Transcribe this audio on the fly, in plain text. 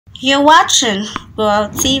You're watching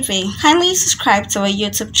World TV. Kindly subscribe to our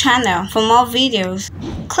YouTube channel for more videos.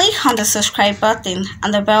 Click on the subscribe button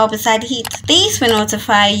and the bell beside it. This will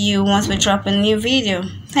notify you once we drop a new video.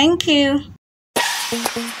 Thank you.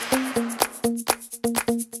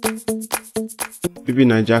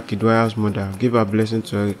 BBNaija Kiddwaya's mother gave her blessing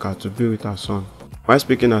to Erica to be with her son. While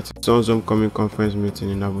speaking at his son's homecoming conference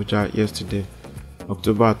meeting in Abuja yesterday,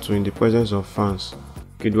 October 2, in the presence of fans,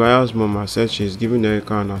 Kiddwaya's mama said she is giving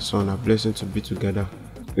Erica and her son a blessing to be together.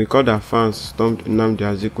 Recall that fans stormed Nnamdi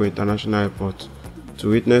Azikiwe International Airport to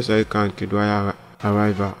witness Erica and Kiddwaya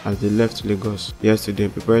arrival as they left Lagos yesterday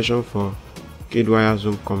in preparation for Kiddwaya's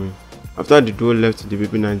homecoming. After the duo left the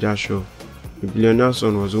BBNaija show, the billionaire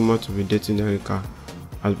son was rumored to be dating Erica,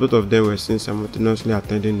 as both of them were seen simultaneously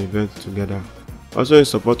attending events together. Also in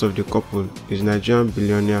support of the couple is Nigerian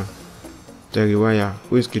billionaire Kiddwaya,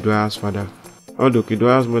 who is Kiddwaya's father. Although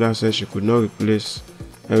Kiddwaya's mother said she could not replace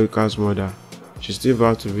Erica's mother, she still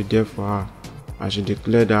vowed to be there for her, as she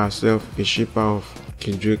declared herself a shipper of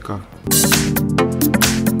Kiddwaya.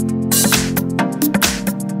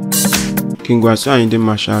 King Wasiu Ayinde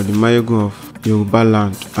Marshal, the Mayegun of Yoruba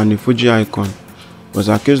land and a Fuji icon, was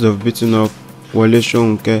accused of beating up Wole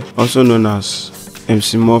Soyinka, also known as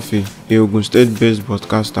MC Murphy, a Ogun State-based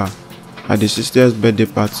broadcaster, at the 60th birthday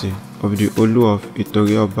party of the Olu of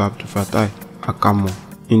Itori Oba Abdulfatai Akamo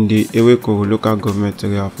in the Ewekoro local government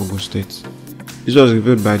area of Ogun State. This was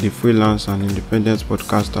revealed by the Freelance and Independent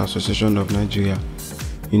Podcaster Association of Nigeria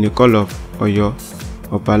in a call of Oyo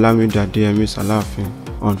Obalamido Adeyemi Salafin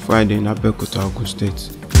on Friday in Abeokuta, Ogun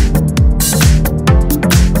State.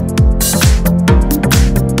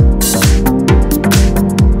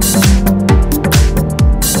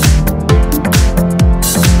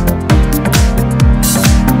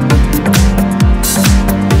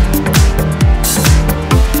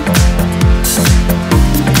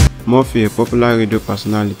 Murphy, a popular radio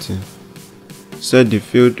personality, said the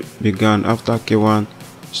feud began after K1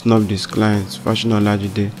 snubbed his client Fashion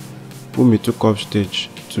Olajide, whom he took off stage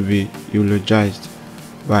to be eulogized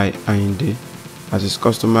by Ayinde, as is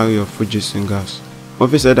customary of Fuji singers.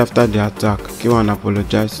 Murphy said after the attack, K1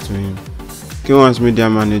 apologized to him. K1's media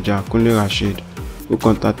manager, Kunle Rashid, who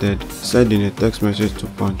contacted, said in a text message to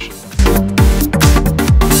Punch,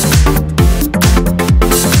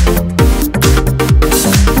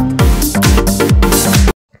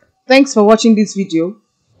 Thanks for watching this video.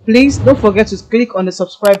 Please don't forget to click on the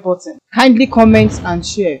subscribe button. Kindly comment and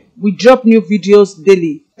share. We drop new videos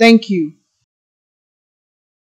daily. Thank you.